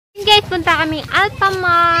guys, punta kaming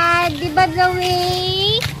Alphamart. Diba,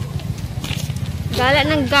 Zoe? Gala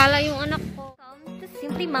ng gala yung anak ko. Welcome to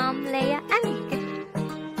Simply Mom, Lea Andig.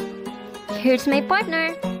 Here's my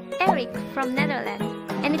partner, Eric from Netherlands.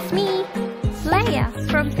 And it's me, Lea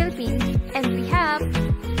from Philippines. And we have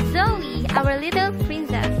Zoe, our little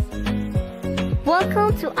princess.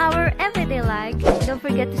 Welcome to our everyday life. Don't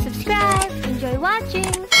forget to subscribe. Enjoy watching.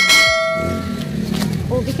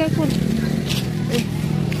 Oh, be careful.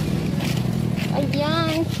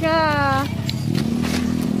 Ayan siya.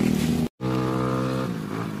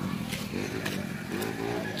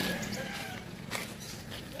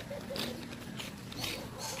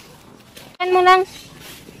 Ayan mo lang.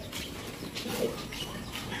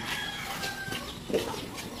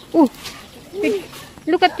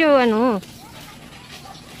 Look at your ano.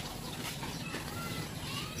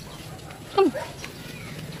 Come.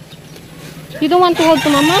 You don't want to hold to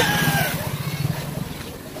mama?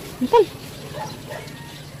 Come.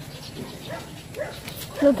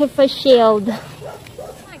 Look at for shield.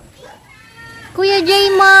 Kuya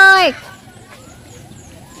J. Mark.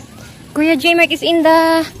 Kuya J. Mark is in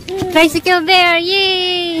the tricycle there.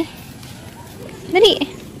 Yay! Dali.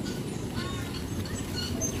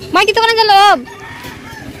 Mark, dito ka na sa loob.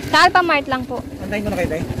 Sa Alphamart lang po. Antayin ko na kayo,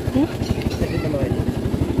 Tay. Antayin mo kayo.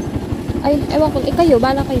 Ay, ewan ko. Kayo,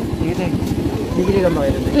 bala kayo. Sige, Tay. Bigili lang ba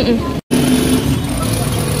kayo, Tay?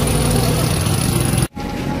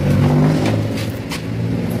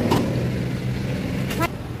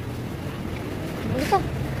 Dito.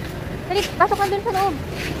 Dali, pasok ka dun sa loob.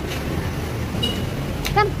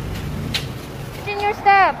 Come. In your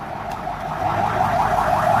step.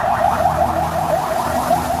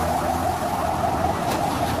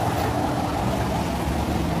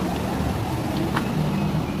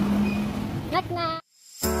 Knock knock.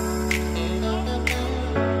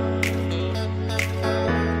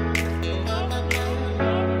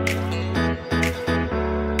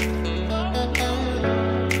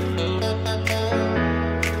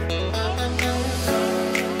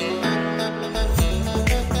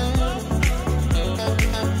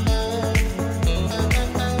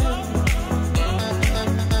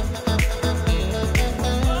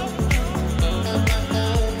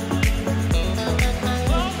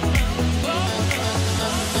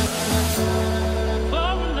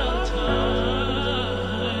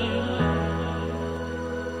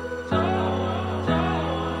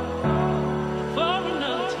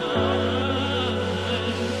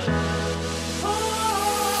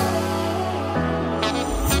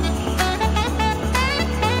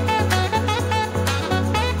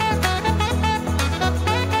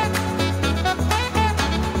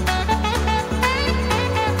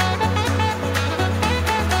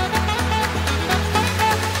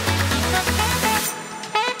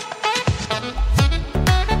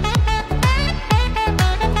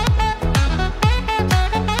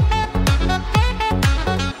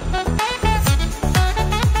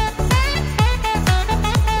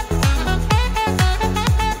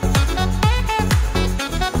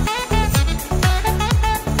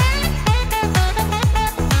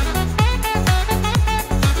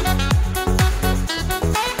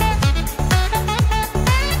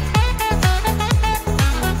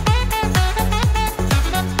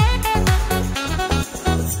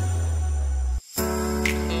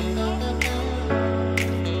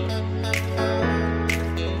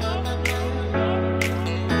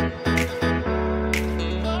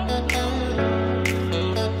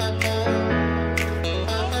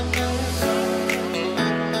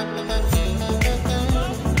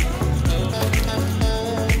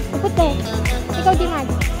 Ikaw din, Mark.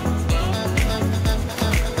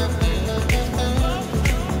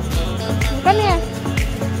 Come here.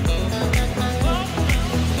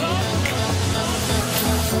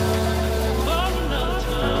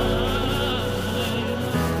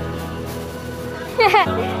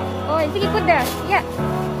 Oh, sige, put there. Yeah.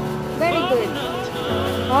 Very good.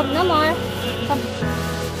 Oh, no more. Come.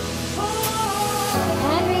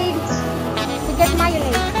 And we get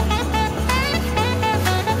mayonnaise.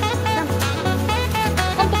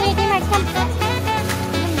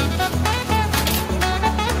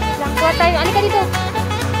 Kuha tayo. Ano ka dito?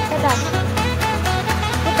 Tata.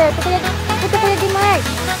 Puto kuya di Mark.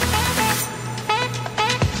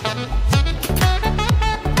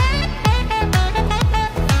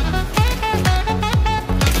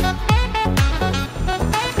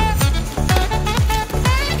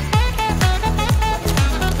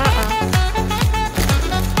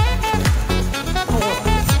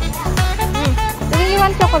 Do you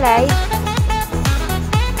want chocolate?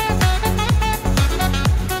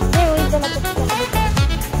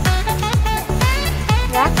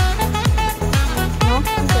 Yeah?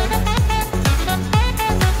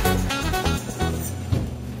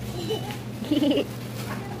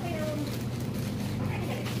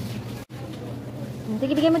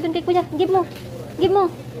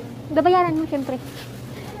 Babayaran mo, syempre.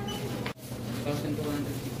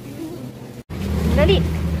 Dali.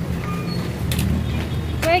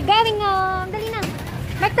 We're going home. Dali na.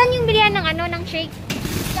 Mark, saan yung bilihan ng ano, ng shake?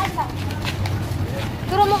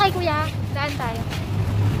 Turo mo kay kuya. Saan tayo?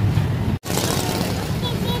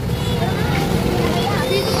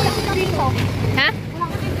 Ha?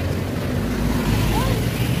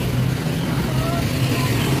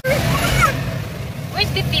 Wait,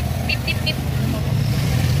 pip, pip, pip, pip, pip.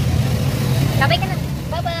 Sabay ka na.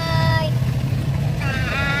 Bye-bye.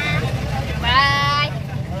 Bye.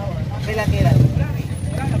 Kailan?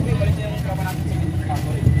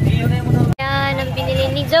 Yan, ang binili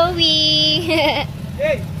ni Zoe.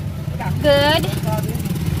 Good.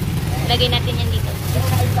 Lagay natin yan dito.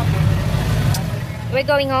 We're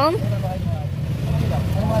going home.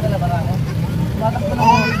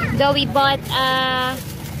 Zoe bought a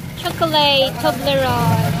chocolate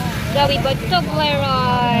Toblerone. Zoe bought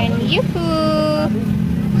Toblerone. Yoo-hoo!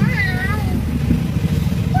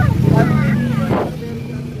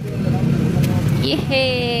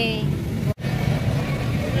 Yay!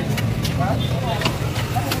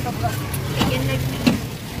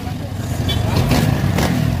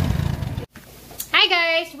 Hi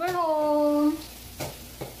guys, we're home.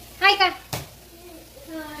 Hi ka.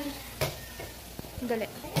 Hi. Dali.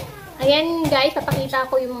 Ayan guys, papakita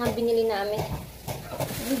ko yung mga binili namin.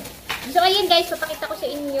 So ayan guys, papakita ko sa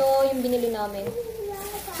inyo yung binili namin.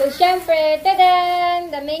 So syempre,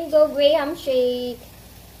 tadan! The mango graham shake.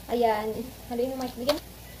 Ayan. Haluin mo, Mike.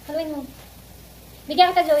 Haluin mo.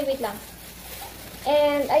 Bigyan kita, Zoe. Wait lang.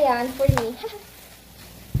 And ayan, for me.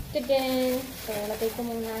 Tadan! So, lagay ko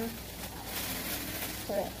muna.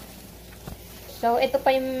 So, ito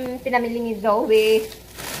pa yung pinamili ni Zoe.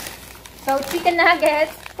 So, chicken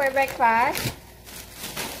nuggets for breakfast.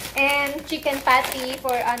 And chicken patty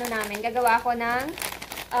for ano namin. Gagawa ako ng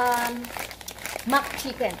mac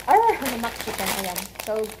chicken. Mac chicken. Ayan.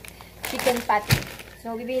 So, chicken patty.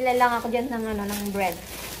 So, bibili lang ako dyan ng, ng bread.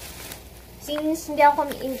 Since hindi ako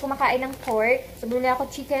kumakain ng pork, so bumili ako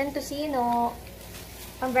chicken tocino.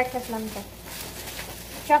 Pang breakfast lang to.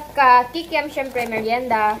 Tsaka, kikiam syempre,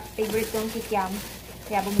 merienda. Favorite kong kikiam.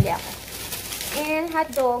 Kaya bumili ako. And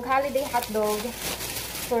hotdog, holiday hotdog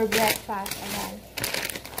for breakfast. Ayan.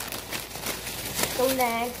 So,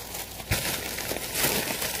 next.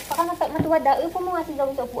 Baka matuwad daw. Upo mo nga si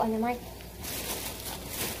Zoe sa upuan niya, Mark.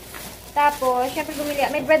 Tapos, syempre bumili.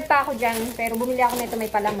 May bread pa ako dyan, pero bumili ako nito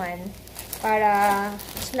may palaman. Para,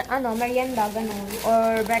 merienda, ganun.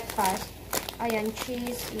 Or breakfast. Ayan,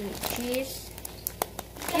 cheese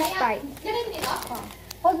pie.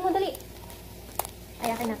 Hold mo, dali.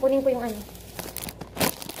 Ay, akin na. Kunin ko yung ano.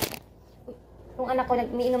 Yung anak ko,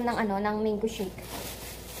 umiinom ng ng mango shake.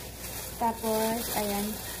 Tapos, ayan.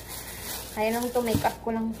 Ayan lang to, make up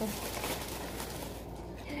ko lang to.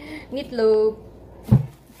 Meatloaf.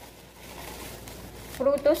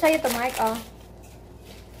 Fruto sa'yo to, Mark, oh.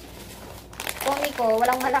 Pony ko,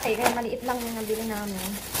 walang malaki, kaya maliit lang yung nabili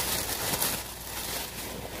namin.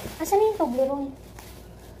 Asan yung Toblerone?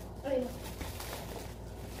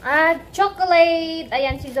 Chocolate!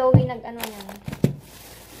 Ayan, si Zoe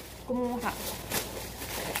kumuha.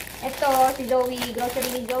 Ito, si Zoe, grocery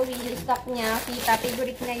ni Zoe, yung stock niya, kita,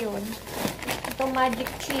 favorite niya yun. Itong magic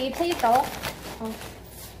chips. Sa'yo ito. Oh.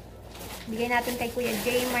 Bigay natin kay Kuya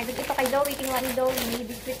J. Ito kay Zoe, kinuha ni Zoe,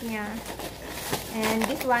 biscuit niya. And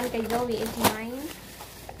this one kay Zoe is mine.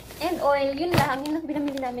 And oil, yun lang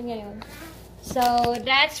binamili namin ngayon. So,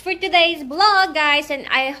 that's for today's vlog, guys. And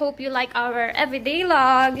I hope you like our everyday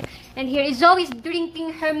vlog. And here is Zoe's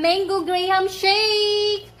drinking her mango graham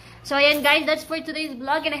shake. So, ayan guys, that's for today's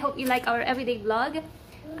vlog. And I hope you like our everyday vlog.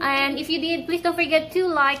 And if you did, please don't forget to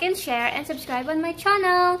like and share and subscribe on my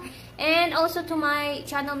channel. And also to my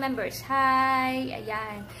channel members. Hi!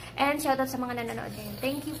 Ayan. And shoutout sa mga nanonood ngayon.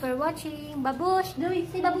 Thank you for watching. Babush! Zoe,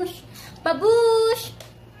 say babush! Babush!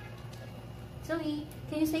 Zoe,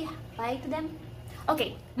 can you say bye to them?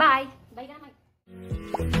 Okay, bye! Bye ka naman.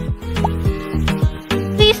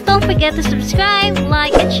 Please don't forget to subscribe,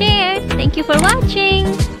 like, and share. Thank you for watching!